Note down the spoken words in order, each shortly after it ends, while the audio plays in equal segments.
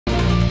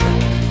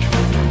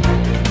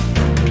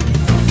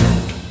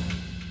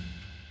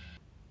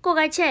Cô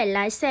gái trẻ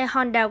lái xe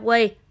Honda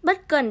Way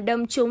bất cẩn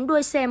đâm trúng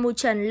đuôi xe mui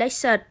trần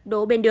Lexus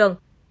đỗ bên đường.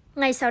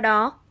 Ngay sau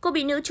đó, cô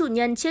bị nữ chủ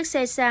nhân chiếc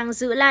xe sang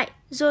giữ lại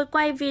rồi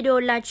quay video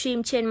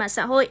livestream trên mạng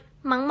xã hội,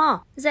 mắng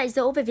mỏ, dạy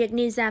dỗ về việc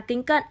ninja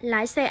kính cận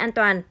lái xe an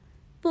toàn.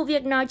 Vụ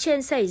việc nói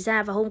trên xảy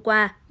ra vào hôm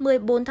qua,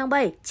 14 tháng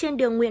 7 trên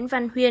đường Nguyễn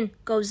Văn Huyên,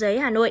 Cầu Giấy,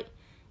 Hà Nội.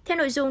 Theo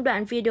nội dung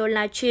đoạn video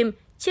livestream,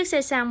 chiếc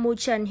xe sang mui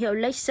trần hiệu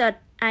Lexus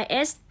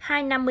IS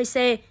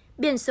 250C,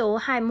 biển số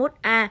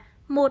 21A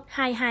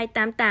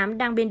 12288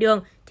 đang bên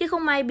đường thì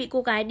không may bị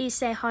cô gái đi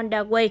xe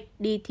Honda Way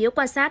đi thiếu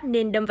quan sát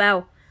nên đâm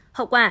vào.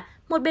 Hậu quả,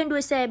 một bên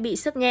đuôi xe bị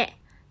xước nhẹ.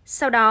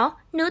 Sau đó,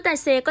 nữ tài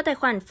xế có tài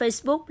khoản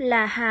Facebook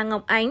là Hà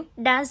Ngọc Ánh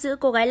đã giữ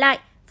cô gái lại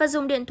và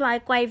dùng điện thoại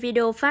quay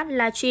video phát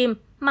livestream,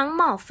 mắng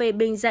mỏ phê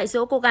bình dạy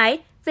dỗ cô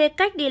gái về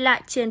cách đi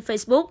lại trên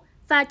Facebook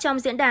và trong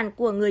diễn đàn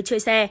của người chơi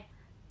xe.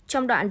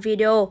 Trong đoạn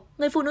video,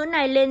 người phụ nữ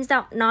này lên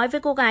giọng nói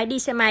với cô gái đi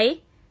xe máy: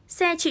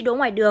 "Xe chị đỗ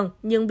ngoài đường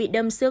nhưng bị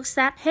đâm xước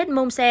sát hết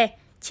mông xe.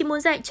 Chị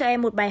muốn dạy cho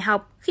em một bài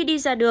học, khi đi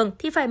ra đường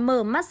thì phải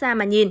mở mắt ra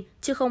mà nhìn,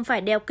 chứ không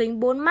phải đeo kính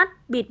 4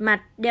 mắt, bịt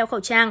mặt, đeo khẩu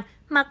trang,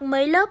 mặc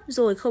mấy lớp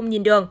rồi không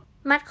nhìn đường.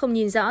 Mắt không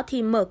nhìn rõ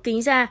thì mở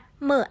kính ra,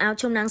 mở áo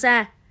chống nắng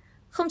ra."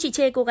 Không chỉ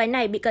chê cô gái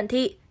này bị cận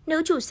thị,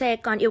 nữ chủ xe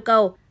còn yêu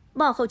cầu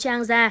bỏ khẩu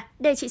trang ra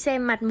để chị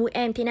xem mặt mũi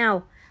em thế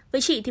nào.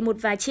 Với chị thì một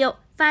vài triệu,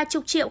 vài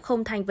chục triệu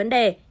không thành vấn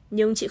đề,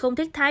 nhưng chị không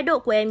thích thái độ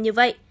của em như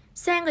vậy.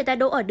 Xe người ta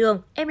đỗ ở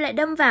đường, em lại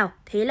đâm vào,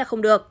 thế là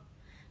không được.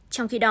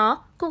 Trong khi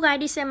đó, cô gái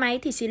đi xe máy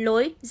thì xin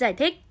lỗi, giải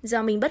thích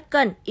do mình bất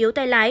cẩn, yếu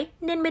tay lái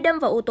nên mới đâm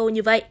vào ô tô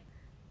như vậy.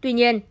 Tuy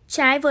nhiên,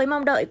 trái với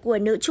mong đợi của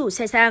nữ chủ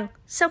xe sang,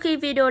 sau khi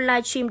video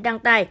livestream đăng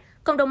tải,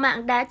 cộng đồng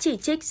mạng đã chỉ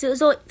trích dữ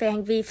dội về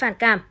hành vi phản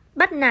cảm,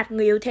 bắt nạt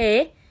người yếu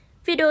thế.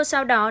 Video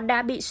sau đó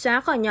đã bị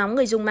xóa khỏi nhóm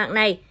người dùng mạng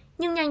này,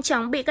 nhưng nhanh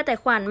chóng bị các tài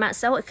khoản mạng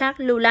xã hội khác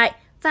lưu lại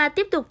và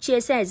tiếp tục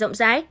chia sẻ rộng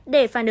rãi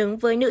để phản ứng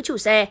với nữ chủ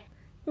xe.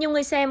 Nhiều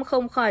người xem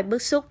không khỏi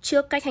bức xúc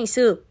trước cách hành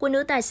xử của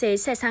nữ tài xế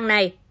xe sang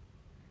này.